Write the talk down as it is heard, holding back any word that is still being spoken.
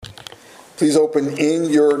Please open in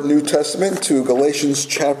your New Testament to Galatians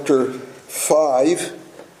chapter 5.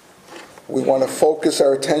 We want to focus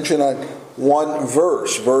our attention on one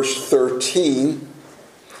verse, verse 13.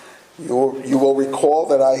 You will recall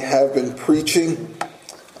that I have been preaching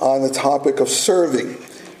on the topic of serving.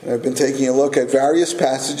 And I've been taking a look at various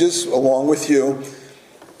passages along with you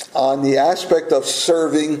on the aspect of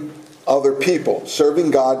serving other people, serving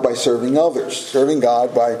God by serving others, serving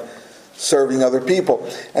God by serving other people.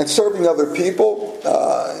 And serving other people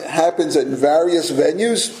happens in various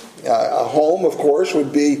venues. A home, of course,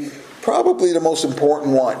 would be probably the most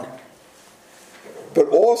important one. But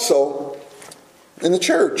also in the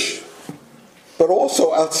church. But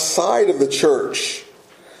also outside of the church.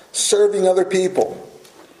 Serving other people.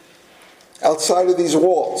 Outside of these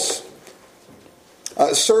walls.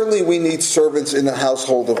 Certainly we need servants in the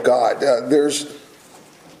household of God.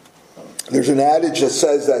 There's an adage that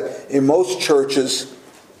says that in most churches,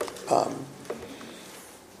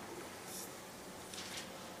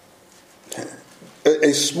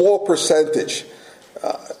 a small percentage,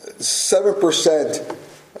 7%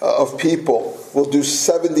 of people will do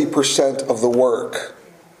 70% of the work.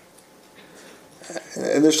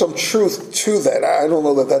 And there's some truth to that. I don't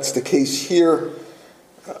know that that's the case here.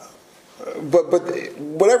 But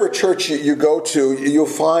whatever church you go to, you'll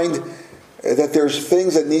find that there's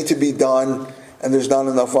things that need to be done and there's not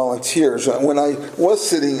enough volunteers. When I was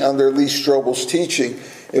sitting under Lee Strobel's teaching,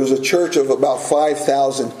 it was a church of about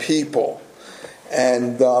 5,000 people.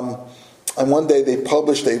 And one day they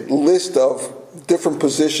published a list of different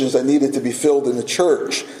positions that needed to be filled in the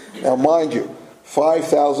church. Now mind you,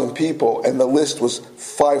 5,000 people, and the list was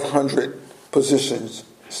 500 positions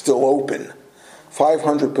still open.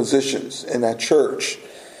 500 positions in that church.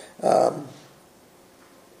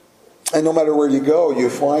 And no matter where you go, you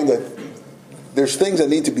find that there's things that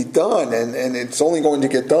need to be done, and it's only going to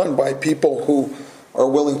get done by people who are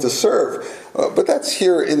willing to serve. But that's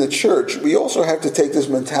here in the church. We also have to take this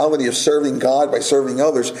mentality of serving God by serving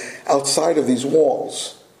others outside of these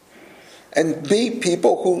walls. And be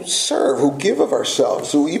people who serve, who give of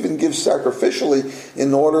ourselves, who even give sacrificially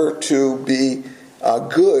in order to be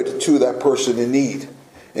good to that person in need,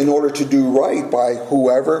 in order to do right by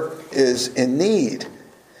whoever is in need.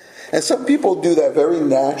 And some people do that very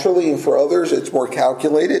naturally, and for others it's more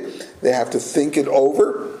calculated. They have to think it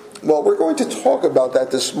over. Well, we're going to talk about that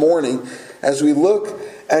this morning as we look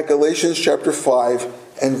at Galatians chapter 5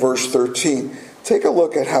 and verse 13. Take a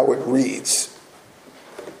look at how it reads.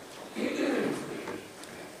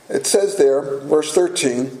 It says there, verse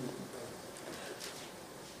 13,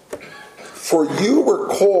 "For you were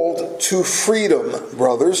called to freedom,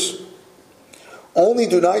 brothers. Only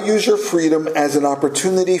do not use your freedom as an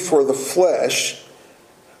opportunity for the flesh,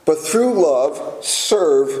 but through love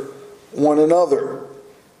serve one another."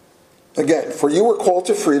 Again, "For you were called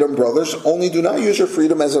to freedom, brothers. Only do not use your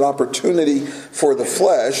freedom as an opportunity for the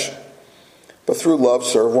flesh, but through love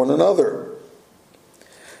serve one another."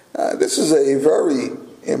 This is a very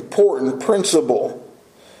important principle,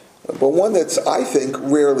 but one that's, I think,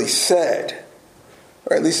 rarely said.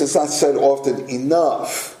 Or at least it's not said often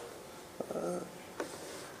enough.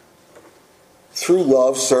 Through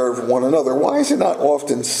love serve one another. Why is it not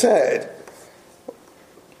often said?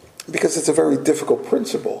 Because it's a very difficult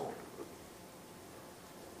principle.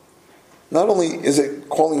 Not only is it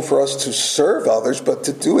calling for us to serve others, but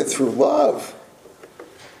to do it through love.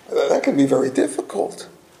 That can be very difficult.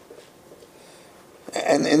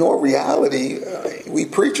 And in all reality, we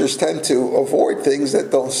preachers tend to avoid things that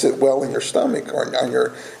don't sit well in your stomach or on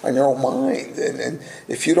your own mind. And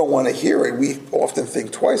if you don't want to hear it, we often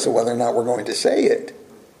think twice of whether or not we're going to say it.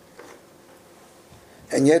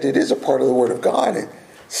 And yet it is a part of the Word of God, and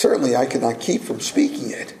certainly I cannot keep from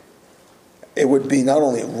speaking it. It would be not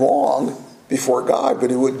only wrong before God,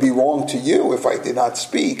 but it would be wrong to you if I did not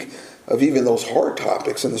speak of even those hard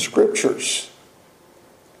topics in the Scriptures.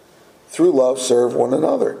 Through love serve one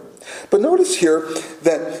another. But notice here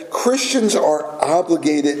that Christians are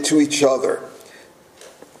obligated to each other.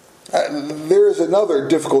 There is another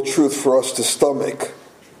difficult truth for us to stomach.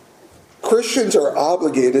 Christians are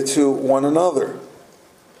obligated to one another.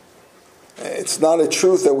 It's not a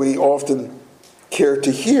truth that we often care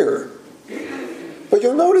to hear. But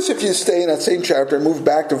you'll notice if you stay in that same chapter and move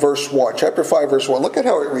back to verse 1, chapter 5, verse 1, look at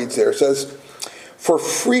how it reads there. It says, "For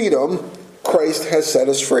freedom Christ has set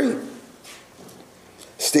us free.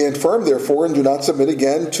 Stand firm, therefore, and do not submit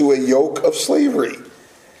again to a yoke of slavery."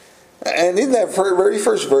 And in that very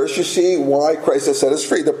first verse, you see why Christ has set us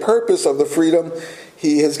free. The purpose of the freedom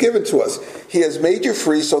He has given to us. He has made you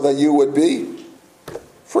free so that you would be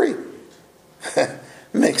free.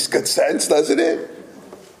 Makes good sense, doesn't it?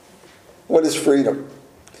 What is freedom?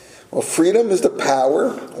 Well, freedom is the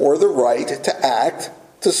power or the right to act,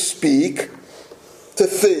 to speak, to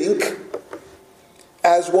think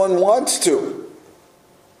as one wants to,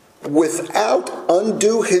 without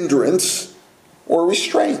undue hindrance or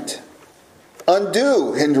restraint.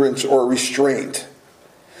 Undue hindrance or restraint.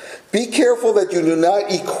 Be careful that you do not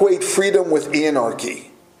equate freedom with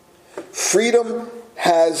anarchy. Freedom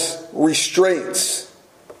has restraints.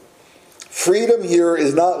 Freedom here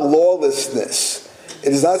is not lawlessness.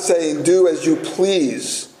 It is not saying do as you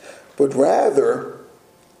please, but rather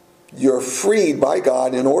you're freed by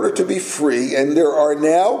God in order to be free, and there are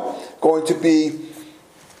now going to be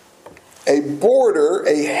a border,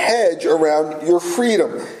 a hedge around your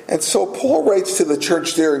freedom. And so Paul writes to the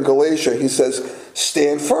church there in Galatia, he says,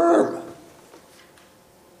 stand firm.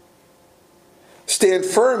 Stand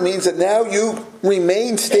firm means that now you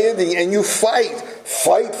remain standing and you fight.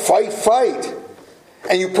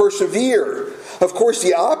 And you persevere. Of course,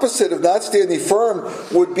 the opposite of not standing firm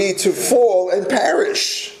would be to fall and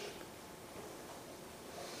perish.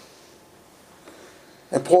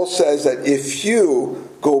 And Paul says that if you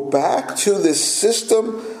go back to this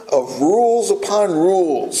system of rules upon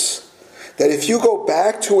rules, that if you go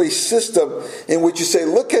back to a system in which you say,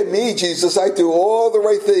 look at me, Jesus, I do all the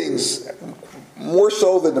right things, more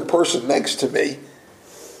so than the person next to me.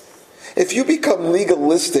 If you become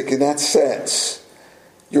legalistic in that sense,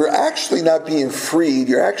 you're actually not being freed.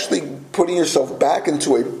 You're actually putting yourself back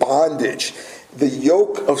into a bondage, the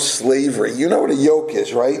yoke of slavery. You know what a yoke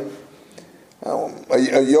is, right?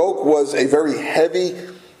 A yoke was a very heavy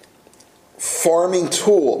farming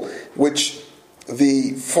tool which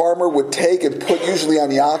the farmer would take and put usually on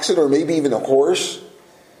the oxen or maybe even a horse,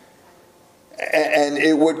 and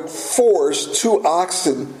it would force two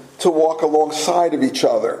oxen to walk alongside of each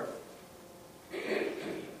other.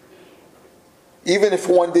 Even if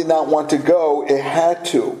one did not want to go, it had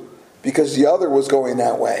to, because the other was going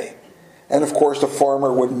that way. And of course the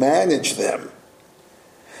farmer would manage them.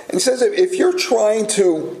 And he says that if you're trying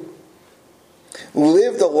to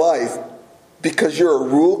live the life because you're a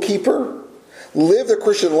rule keeper, live the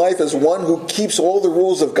Christian life as one who keeps all the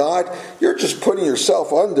rules of God, you're just putting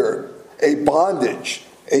yourself under a bondage,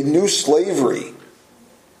 a new slavery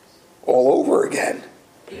all over again.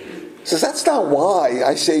 He says, that's not why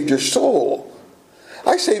I saved your soul.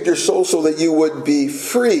 I saved your soul so that you would be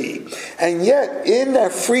free. And yet, in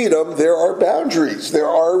that freedom, there are boundaries. There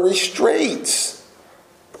are restraints.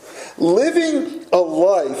 Living a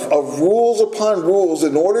life of rules upon rules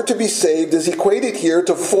in order to be saved is equated here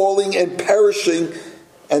to falling and perishing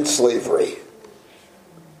and slavery.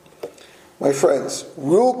 My friends,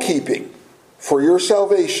 rule keeping for your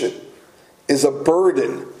salvation is a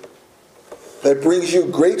burden that brings you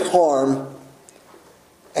great harm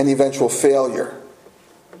and eventual failure.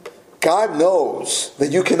 God knows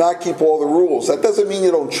that you cannot keep all the rules. That doesn't mean you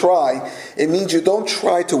don't try. It means you don't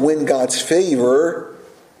try to win God's favor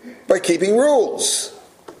by keeping rules,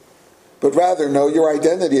 but rather know your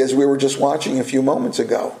identity, as we were just watching a few moments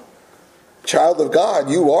ago. Child of God,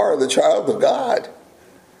 you are the child of God,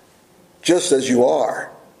 just as you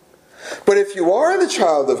are. But if you are the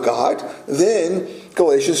child of God, then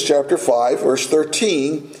Galatians chapter 5, verse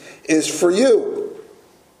 13 is for you.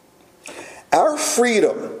 Our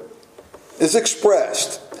freedom is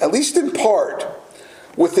expressed, at least in part,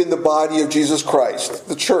 within the body of Jesus Christ,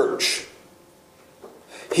 the church.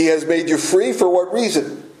 He has made you free for what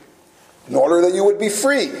reason? In order that you would be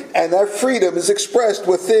free. And that freedom is expressed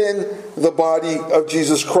within the body of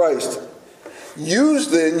Jesus Christ. Use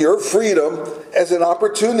then your freedom as an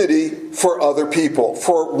opportunity for other people,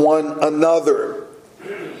 for one another.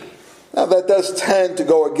 Now that does tend to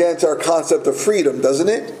go against our concept of freedom, doesn't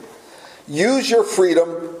it? Use your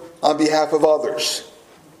freedom on behalf of others.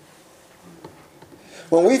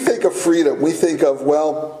 When we think of freedom, we think of,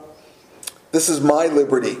 well, this is my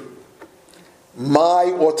liberty,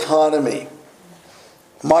 my autonomy,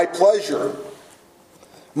 my pleasure,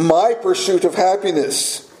 my pursuit of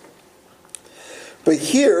happiness. But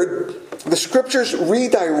here, the scriptures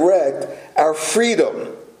redirect our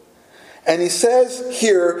freedom. And he says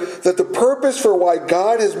here that the purpose for why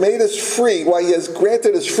God has made us free, why he has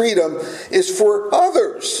granted us freedom, is for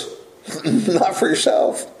others, not for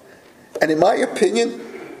yourself. And in my opinion,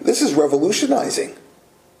 this is revolutionizing.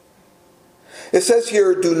 It says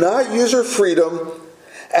here, do not use your freedom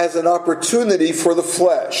as an opportunity for the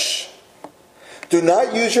flesh. Do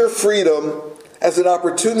not use your freedom as an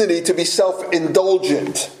opportunity to be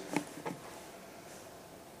self-indulgent.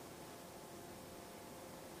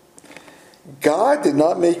 God did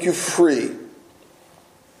not make you free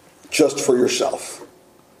just for yourself.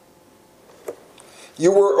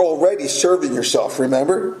 You were already serving yourself,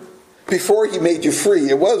 remember? Before he made you free,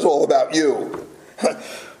 it was all about you.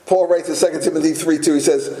 Paul writes in 2 Timothy 3:2, he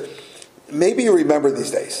says, maybe you remember these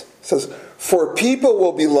days. He says, for people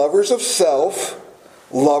will be lovers of self,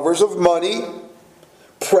 lovers of money,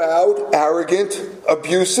 proud, arrogant,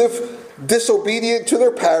 abusive, disobedient to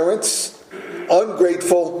their parents,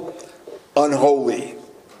 ungrateful, unholy.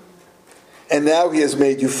 And now he has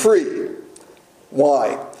made you free.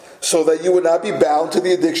 Why? So that you would not be bound to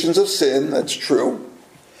the addictions of sin. That's true.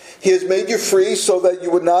 He has made you free so that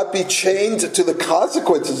you would not be chained to the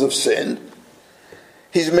consequences of sin.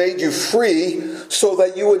 He's made you free so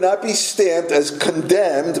that you would not be stamped as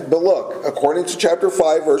condemned. But look, according to chapter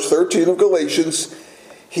 5, verse 13 of Galatians,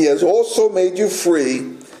 he has also made you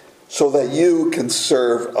free so that you can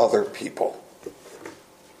serve other people.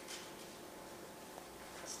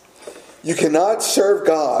 You cannot serve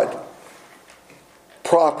God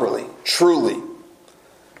properly, truly,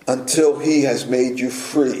 until he has made you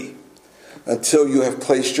free, until you have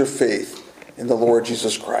placed your faith in the Lord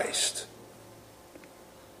Jesus Christ.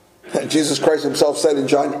 Jesus Christ himself said in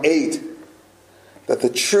John 8 that the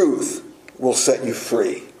truth will set you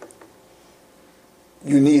free.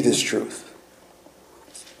 You need his truth.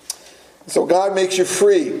 So God makes you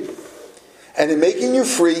free. And in making you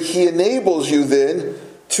free, he enables you then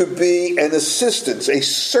to be an assistant, a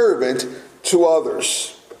servant to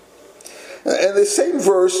others. And the same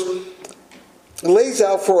verse lays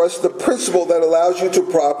out for us the principle that allows you to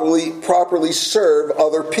properly serve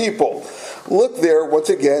other people. Look there once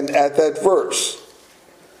again at that verse.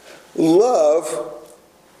 Love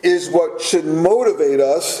is what should motivate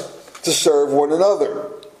us to serve one another.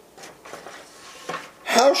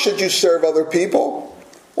 How should you serve other people?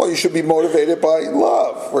 Well, you should be motivated by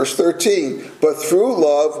love. Verse 13, but through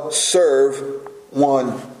love serve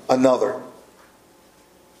one another.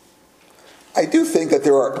 I do think that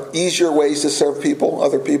there are easier ways to serve people,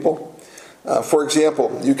 other people. For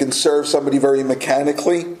example, you can serve somebody very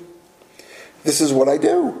mechanically. This is what I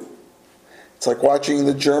do. It's like watching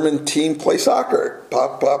the German team play soccer.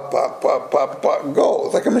 Pop, pop, pop, pop, pop, pop, go.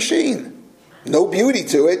 It's like a machine. No beauty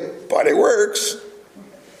to it, but it works.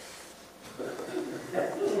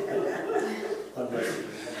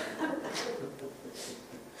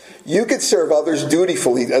 You could serve others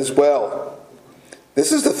dutifully as well.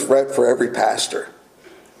 This is the threat for every pastor.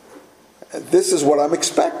 This is what I'm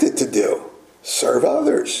expected to do. Serve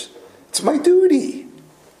others. It's my duty.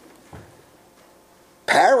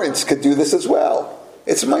 Parents could do this as well.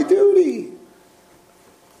 It's my duty.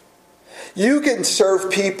 You can serve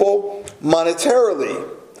people monetarily.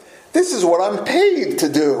 This is what I'm paid to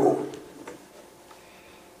do.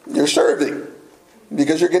 You're serving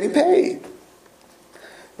because you're getting paid.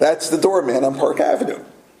 That's the doorman on Park Avenue.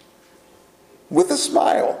 With a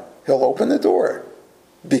smile, he'll open the door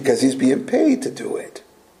because he's being paid to do it.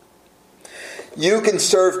 You can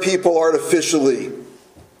serve people artificially.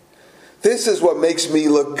 This is what makes me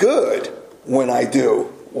look good when I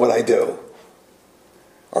do what I do.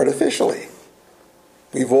 Artificially.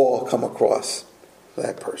 We've all come across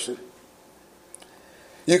that person.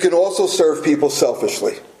 You can also serve people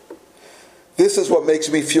selfishly. This is what makes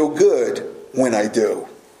me feel good when I do.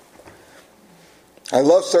 I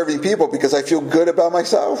love serving people because I feel good about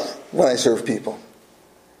myself when I serve people.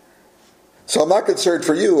 So I'm not concerned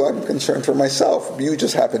for you, I'm concerned for myself. You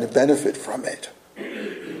just happen to benefit from it.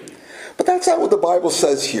 But that's not what the Bible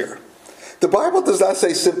says here. The Bible does not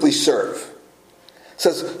say simply serve. It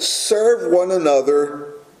says serve one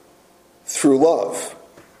another through love.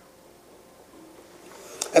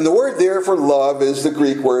 And the word there for love is the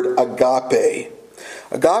Greek word agape.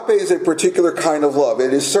 Agape is a particular kind of love.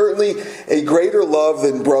 It is certainly a greater love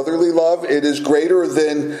than brotherly love. It is greater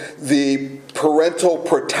than the parental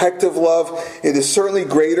protective love. It is certainly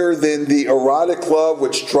greater than the erotic love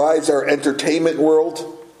which drives our entertainment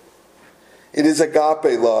world. It is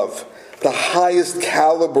agape love, the highest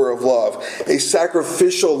caliber of love, a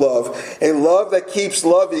sacrificial love, a love that keeps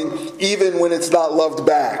loving even when it's not loved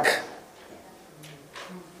back.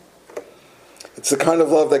 It's the kind of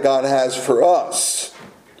love that God has for us.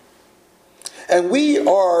 And we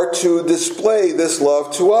are to display this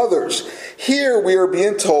love to others. Here we are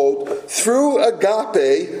being told, through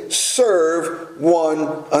agape, serve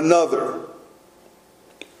one another.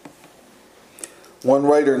 One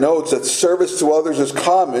writer notes that service to others is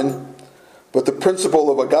common, but the principle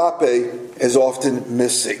of agape is often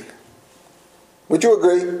missing. Would you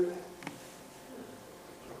agree?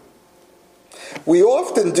 We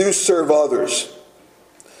often do serve others,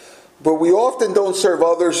 but we often don't serve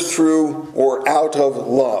others through or out of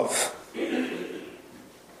love.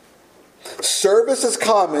 Service is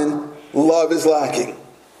common, love is lacking.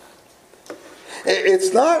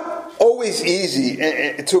 It's not always easy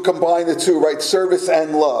to combine the two, right? Service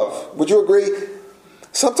and love. Would you agree?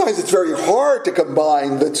 Sometimes it's very hard to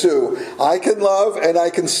combine the two. I can love and I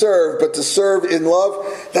can serve, but to serve in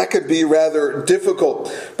love, that could be rather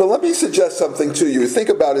difficult. But let me suggest something to you. Think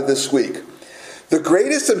about it this week. The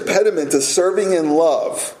greatest impediment to serving in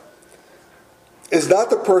love is not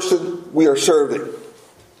the person we are serving.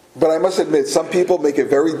 But I must admit, some people make it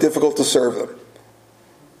very difficult to serve them,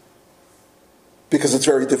 because it's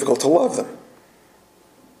very difficult to love them.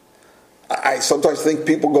 I sometimes think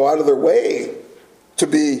people go out of their way to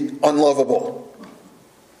be unlovable.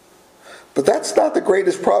 But that's not the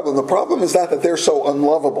greatest problem. The problem is not that they're so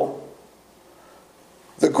unlovable.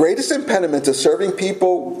 The greatest impediment to serving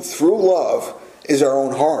people through love is our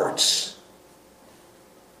own hearts.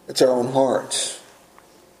 It's our own hearts.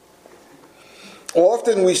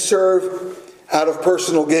 Often we serve out of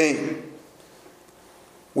personal gain.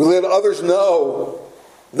 We let others know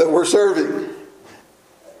that we're serving.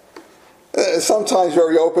 Sometimes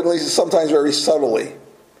very openly, sometimes very subtly.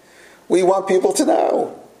 We want people to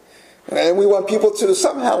know. And we want people to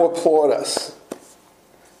somehow applaud us.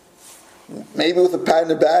 Maybe with a pat in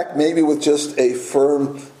the back, maybe with just a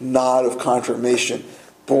firm nod of confirmation.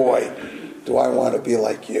 Boy, do I want to be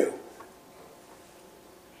like you.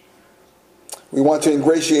 We want to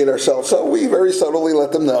ingratiate ourselves, so we very subtly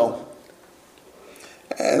let them know.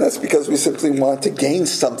 And that's because we simply want to gain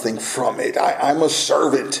something from it. I'm a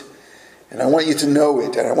servant, and I want you to know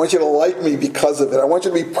it, and I want you to like me because of it. I want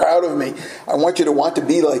you to be proud of me. I want you to want to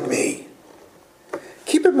be like me.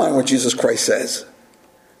 Keep in mind what Jesus Christ says.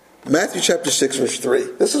 Matthew chapter 6, verse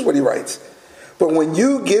 3. This is what he writes. But when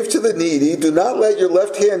you give to the needy, do not let your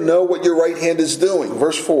left hand know what your right hand is doing.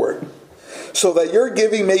 Verse 4. So that your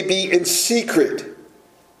giving may be in secret.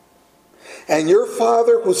 And your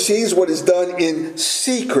Father who sees what is done in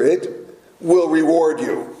secret will reward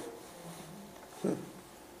you.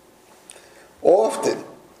 Often,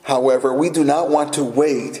 however, we do not want to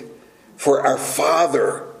wait for our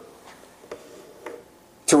Father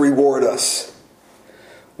to reward us.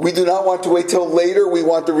 We do not want to wait till later. We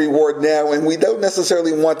want the reward now. And we don't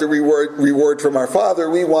necessarily want the reward from our Father.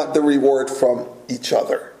 We want the reward from each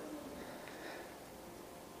other.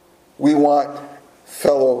 We want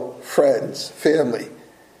fellow friends, family,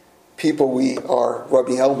 people we are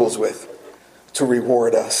rubbing elbows with to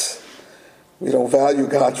reward us. We don't value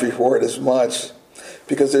God's reward as much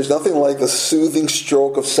because there's nothing like the soothing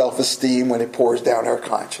stroke of self-esteem when it pours down our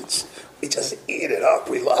conscience. We just eat it up.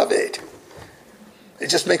 We love it. It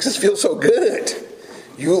just makes us feel so good.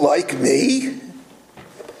 You like me?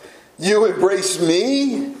 You embrace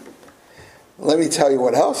me? Let me tell you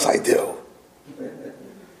what else I do.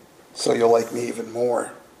 So you'll like me even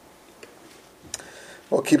more.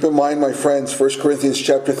 Well, keep in mind, my friends, 1 Corinthians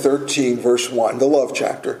chapter 13, verse 1, the love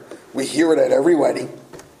chapter. We hear it at every wedding.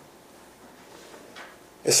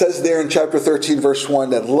 It says there in chapter 13, verse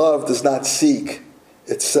 1, that love does not seek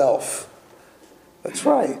itself. That's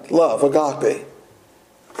right. Love, agape,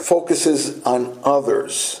 focuses on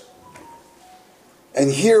others. And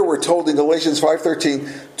here we're told in Galatians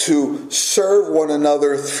 5:13 to serve one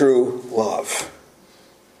another through love.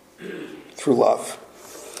 Through love.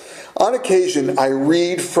 On occasion, I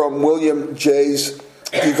read from William Jay's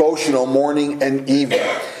devotional morning and evening.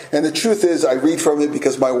 And the truth is, I read from it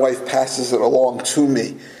because my wife passes it along to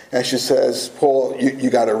me. And she says, Paul, you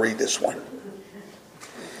got to read this one.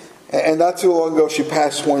 And not too long ago, she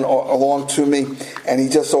passed one along to me. And he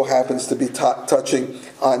just so happens to be touching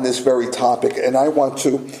on this very topic. And I want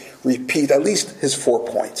to repeat at least his 4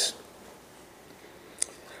 points.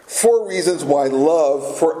 4 reasons why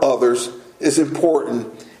love for others is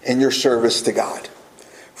important in your service to God.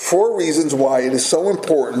 4 reasons why it is so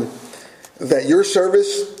important that your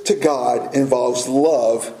service to God involves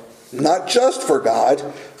love, not just for God,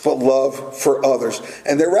 but love for others.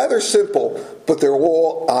 And they're rather simple, but they're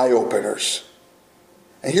all eye-openers.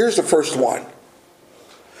 And here's the first one.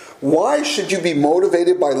 Why should you be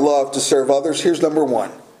motivated by love to serve others? Here's number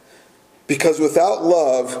 1. Because without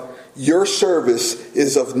love, your service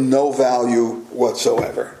is of no value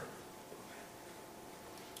whatsoever.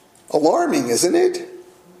 Alarming, isn't it?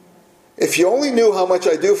 If you only knew how much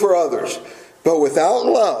I do for others, but without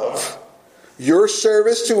love, your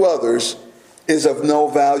service to others is of no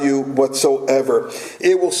value whatsoever.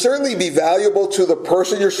 It will certainly be valuable to the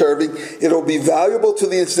person you're serving. It'll be valuable to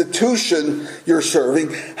the institution you're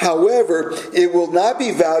serving. However, it will not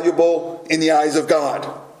be valuable in the eyes of God.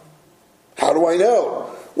 How do I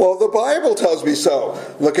know? Well, the Bible tells me so.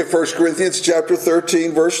 Look at 1 Corinthians chapter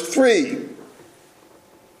 13, verse 3.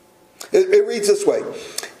 It reads this way.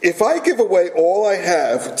 If I give away all I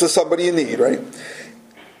have to somebody in need, right,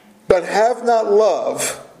 but have not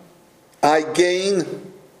love, I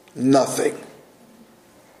gain nothing.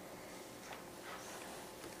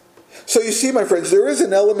 So you see, my friends, there is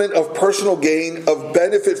an element of personal gain, of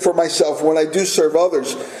benefit for myself when I do serve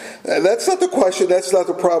others. That's not the question. That's not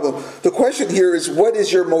the problem. The question here is, what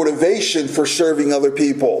is your motivation for serving other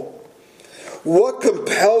people? What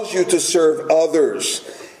compels you to serve others?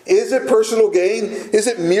 Is it personal gain? Is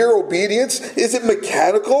it mere obedience? Is it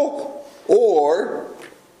mechanical? Or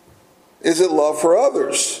is it love for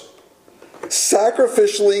others?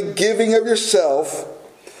 Sacrificially giving of yourself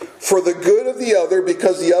for the good of the other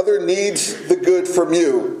because the other needs the good from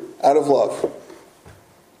you out of love.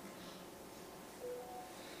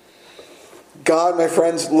 God, my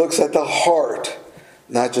friends, looks at the heart,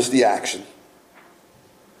 not just the action.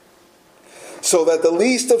 So that the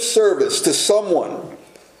least of service to someone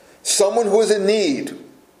who is in need,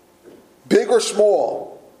 big or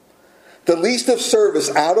small, the least of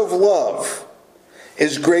service out of love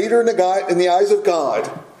is greater in the eyes of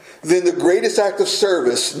God than the greatest act of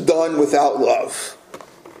service done without love.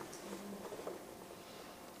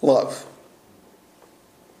 Love.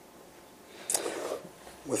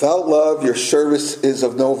 Without love, your service is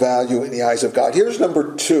of no value in the eyes of God. Here's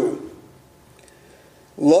number 2.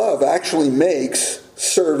 Love actually makes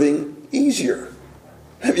serving easier.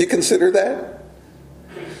 Have you considered that?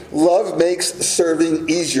 Love makes serving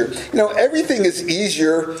easier. You know, everything is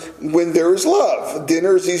easier when there is love.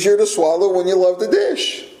 Dinner is easier to swallow when you love the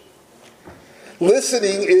dish.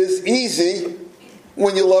 Listening is easy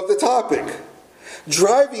when you love the topic.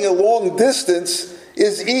 Driving a long distance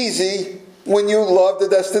is easy when you love the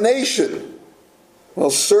destination. Well,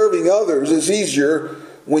 serving others is easier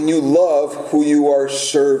when you love who you are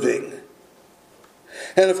serving.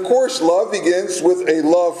 And of course, love begins with a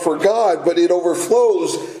love for God, but it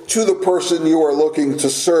overflows to the person you are looking to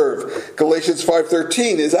serve. Galatians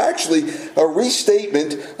 5:13 is actually a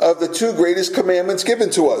restatement of the 2 greatest commandments given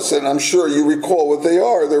to us. And I'm sure you recall what they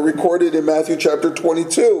are. They're recorded in Matthew chapter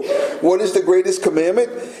 22. What is the greatest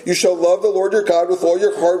commandment? You shall love the Lord your God with all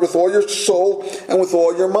your heart, with all your soul, and with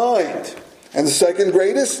all your mind. And the second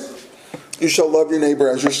greatest? You shall love your neighbor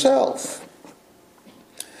as yourself.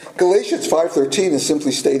 Galatians 5:13 is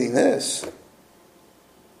simply stating this.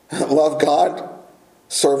 Love God,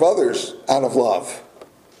 serve others out of love.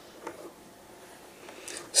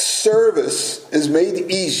 Service is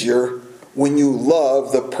made easier when you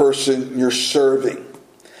love the person you're serving.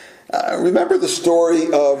 Remember the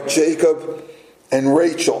story of Jacob and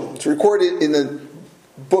Rachel. It's recorded in the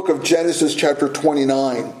book of Genesis chapter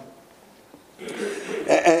 29.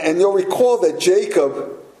 And you'll recall that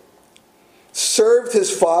Jacob served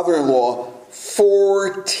his father-in-law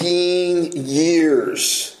 14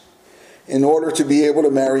 years in order to be able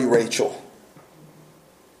to marry Rachel.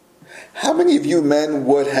 How many of you men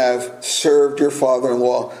would have served your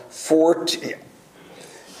father-in-law 14?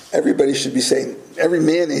 Everybody should be saying, every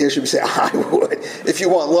man in here should be saying, I would, if you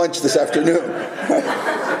want lunch this afternoon.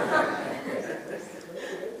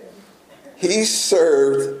 He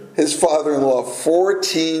served his father-in-law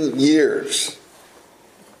 14 years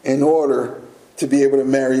in order to be able to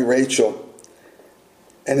marry Rachel.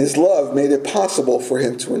 And his love made it possible for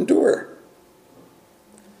him to endure.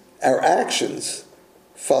 Our actions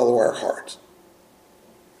follow our hearts.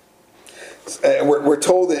 We're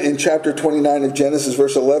told in chapter 29 of Genesis,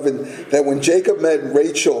 verse 11, that when Jacob met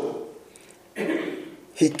Rachel,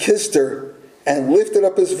 he kissed her and lifted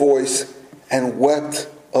up his voice and wept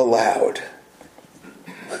aloud.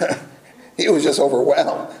 He was just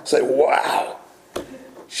overwhelmed. It's like, wow,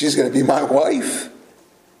 she's going to be my wife.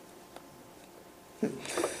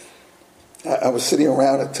 I was sitting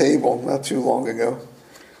around a table not too long ago.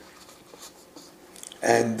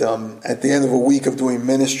 And at the end of a week of doing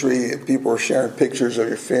ministry, people were sharing pictures of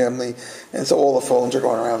your family. And so all the phones are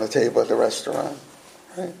going around the table at the restaurant.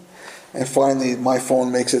 Right? And finally, my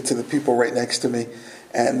phone makes it to the people right next to me.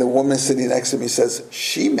 And the woman sitting next to me says,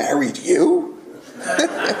 "She married you?"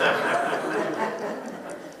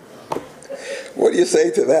 What do you say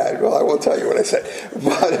to that? Well, I won't tell you what I said.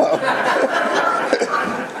 But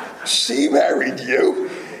she married you?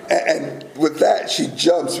 And with that, she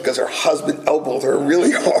jumps because her husband elbowed her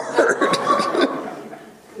really hard.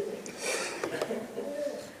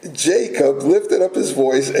 Jacob lifted up his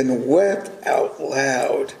voice and wept out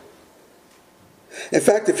loud. In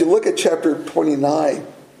fact, if you look at chapter 29,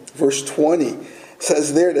 verse 20, it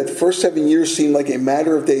says there that the first 7 years seemed like a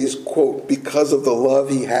matter of days, quote, because of the love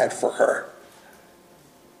he had for her.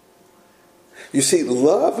 You see,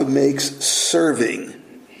 love makes serving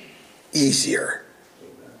easier.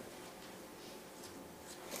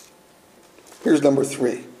 Here's number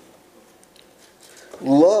 3.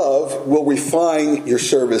 Love will refine your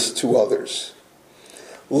service to others.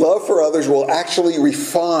 Love for others will actually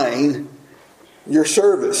refine your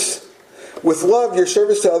service. With love, your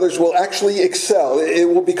service to others will actually excel. It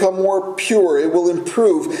will become more pure. It will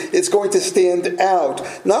improve. It's going to stand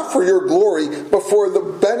out. Not for your glory, but for the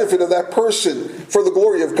benefit of that person. For the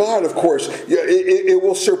glory of God, of course. It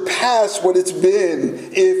will surpass what it's been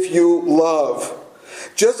if you love.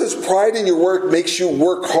 Just as pride in your work makes you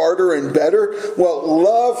work harder and better, well,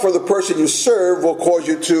 love for the person you serve will cause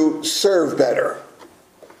you to serve better.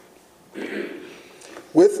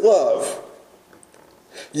 With love,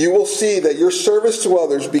 you will see that your service to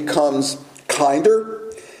others becomes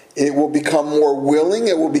kinder. It will become more willing.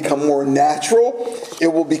 It will become more natural. It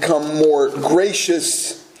will become more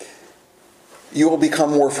gracious. You will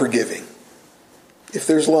become more forgiving. If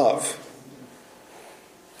there's love.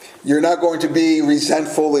 You're not going to be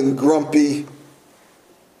resentful and grumpy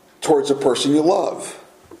towards the person you love.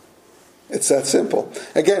 It's that simple.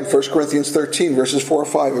 Again, 1 Corinthians 13, verses 4 or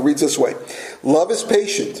 5. It reads this way. Love is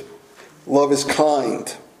patient. Love is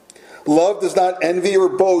kind. Love does not envy or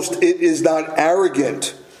boast. It is not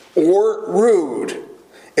arrogant or rude.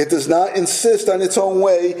 It does not insist on its own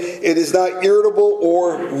way. It is not irritable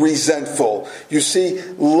or resentful. You see,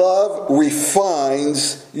 love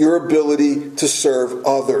refines your ability to serve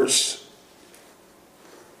others.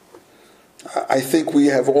 I think we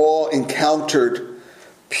have all encountered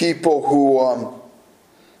people who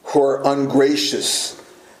are ungracious,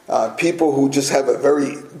 people who just have a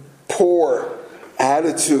very poor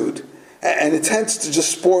attitude, and it tends to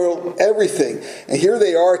just spoil everything. And here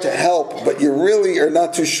they are to help, but you really are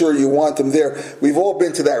not too sure you want them there. We've all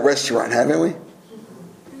been to that restaurant, haven't we?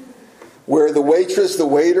 Where the waitress, the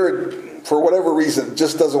waiter, for whatever reason,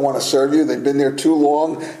 just doesn't want to serve you. They've been there too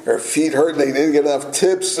long. Their feet hurt. They didn't get enough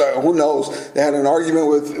tips. Who knows? They had an argument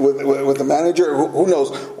with the manager. Who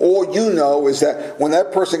knows? All you know is that when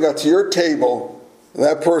that person got to your table,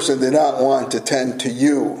 that person did not want to tend to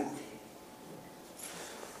you.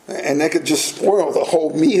 And that could just spoil the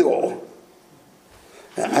whole meal.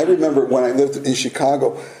 I remember when I lived in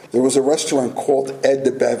Chicago, there was a restaurant called Ed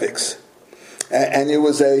DeBevick's. And it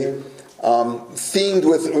was themed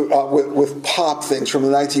with pop things from the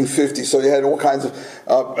 1950s. So you had all kinds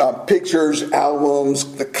of pictures,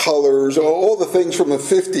 albums, the colors, all the things from the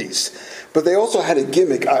 50s. But they also had a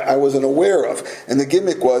gimmick I wasn't aware of. And the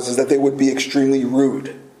gimmick was that they would be extremely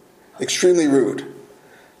rude. Extremely rude.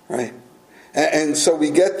 Right? And so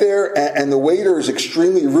we get there, and the waiter is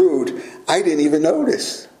extremely rude. I didn't even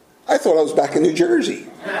notice. I thought I was back in New Jersey.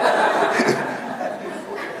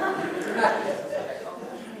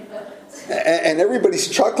 And everybody's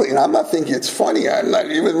chuckling, and I'm not thinking it's funny. I'm not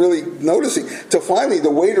even really noticing. Till finally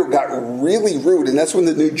the waiter got really rude, and that's when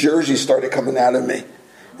the New Jersey started coming out of me.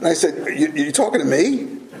 And I said, you talking to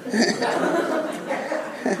me?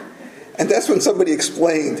 And that's when somebody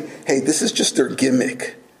explained, hey, this is just their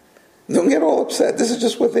gimmick. Don't get all upset. This is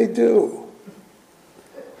just what they do.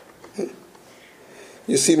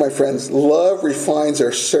 You see, my friends, love refines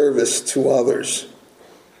our service to others.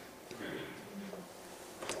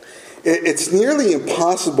 It's nearly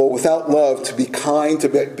impossible without love to be kind, to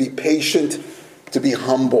be patient, to be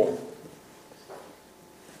humble.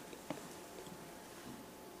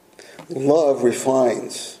 Love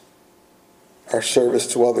refines our service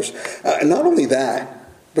to others. Not only that,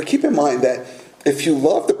 but keep in mind that if you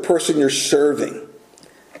love the person you're serving,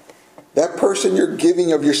 that person you're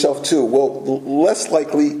giving of yourself to will less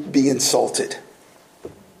likely be insulted.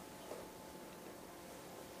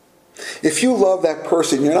 If you love that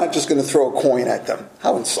person, you're not just going to throw a coin at them.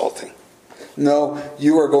 How insulting. No,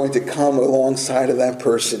 you are going to come alongside of that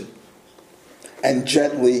person and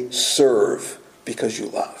gently serve because you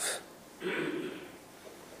love.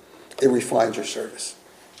 It refines your service.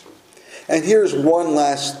 And here's one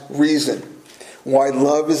last reason why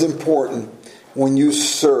love is important when you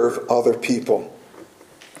serve other people.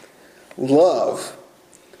 Love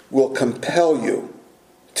will compel you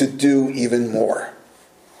to do even more.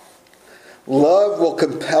 Love will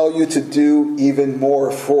compel you to do even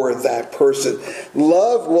more for that person.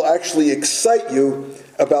 Love will actually excite you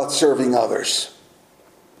about serving others.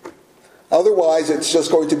 Otherwise, it's just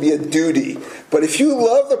going to be a duty. But if you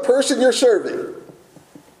love the person you're serving,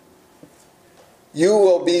 you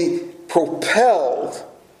will be propelled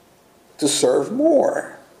to serve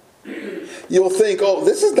more. You'll think, oh,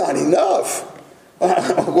 this is not enough.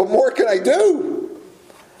 What more can I do?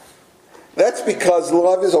 That's because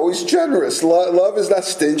love is always generous. Love is not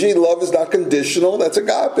stingy. Love is not conditional. That's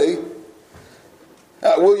agape.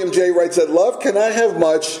 William J. writes that love cannot have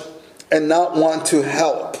much and not want to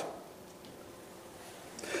help.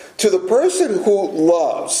 To the person who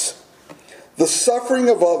loves, the suffering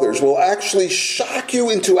of others will actually shock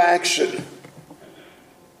you into action.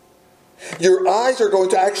 Your eyes are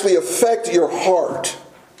going to actually affect your heart.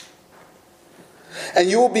 And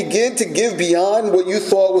you will begin to give beyond what you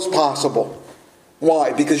thought was possible.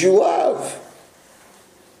 Why? Because you love.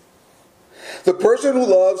 The person who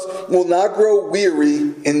loves will not grow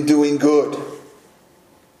weary in doing good.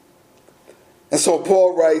 And so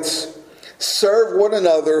Paul writes, serve one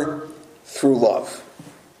another through love.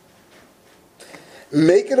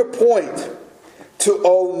 Make it a point to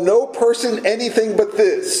owe no person anything but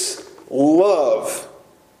this: love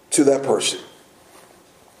to that person.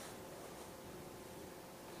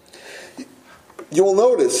 You will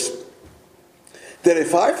notice that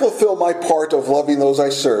if I fulfill my part of loving those I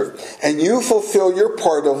serve, and you fulfill your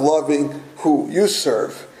part of loving who you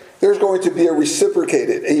serve, there's going to be a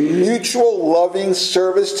reciprocated, a mutual loving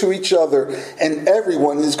service to each other, and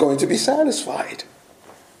everyone is going to be satisfied.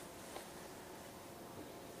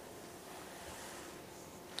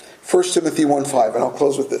 1 Timothy 1:5, and I'll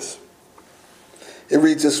close with this. It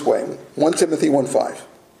reads this way, 1 Timothy 1:5.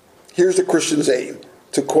 Here's the Christian's aim,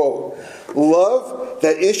 to quote, love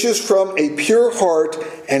that issues from a pure heart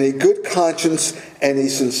and a good conscience and a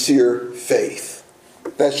sincere faith.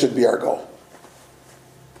 That should be our goal.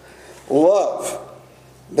 Love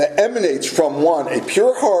that emanates from one, a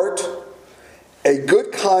pure heart, a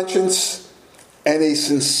good conscience, and a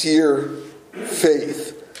sincere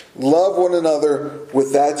faith. Love one another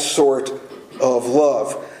with that sort of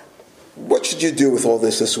love. What should you do with all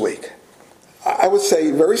this week? I would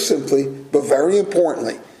say very simply, but very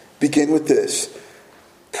importantly, begin with this.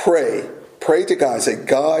 Pray. Pray to God. Say,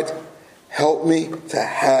 God, help me to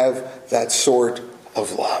have that sort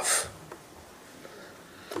of love.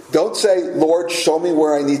 Don't say, Lord, show me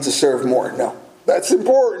where I need to serve more. No, that's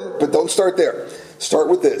important, but don't start there. Start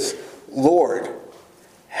with this. Lord,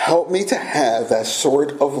 help me to have that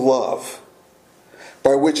sort of love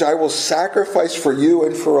by which I will sacrifice for you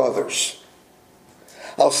and for others.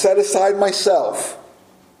 I'll set aside myself.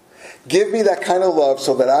 Give me that kind of love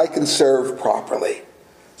so that I can serve properly,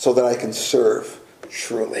 so that I can serve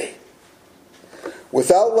truly.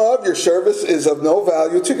 Without love, your service is of no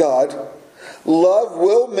value to God. Love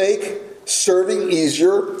will make serving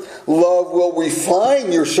easier. Love will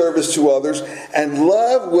refine your service to others. And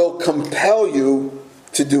love will compel you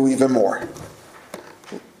to do even more.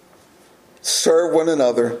 Serve one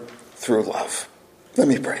another through love. Let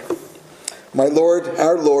me pray. My Lord,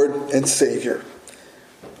 our Lord and Savior,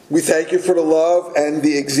 we thank you for the love and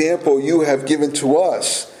the example you have given to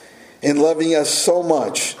us in loving us so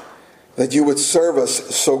much that you would serve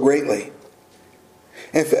us so greatly.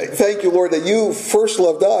 And thank you, Lord, that you first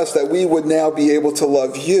loved us, that we would now be able to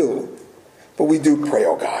love you. But we do pray,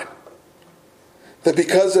 oh God, that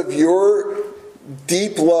because of your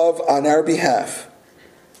deep love on our behalf,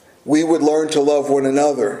 we would learn to love one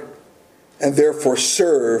another and therefore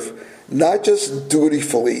serve, not just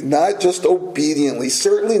dutifully, not just obediently,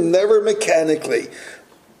 certainly never mechanically,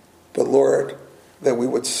 but Lord, that we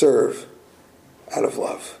would serve out of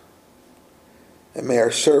love. And may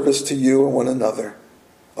our service to you and one another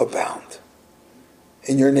abound.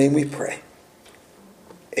 In your name we pray.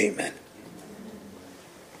 Amen.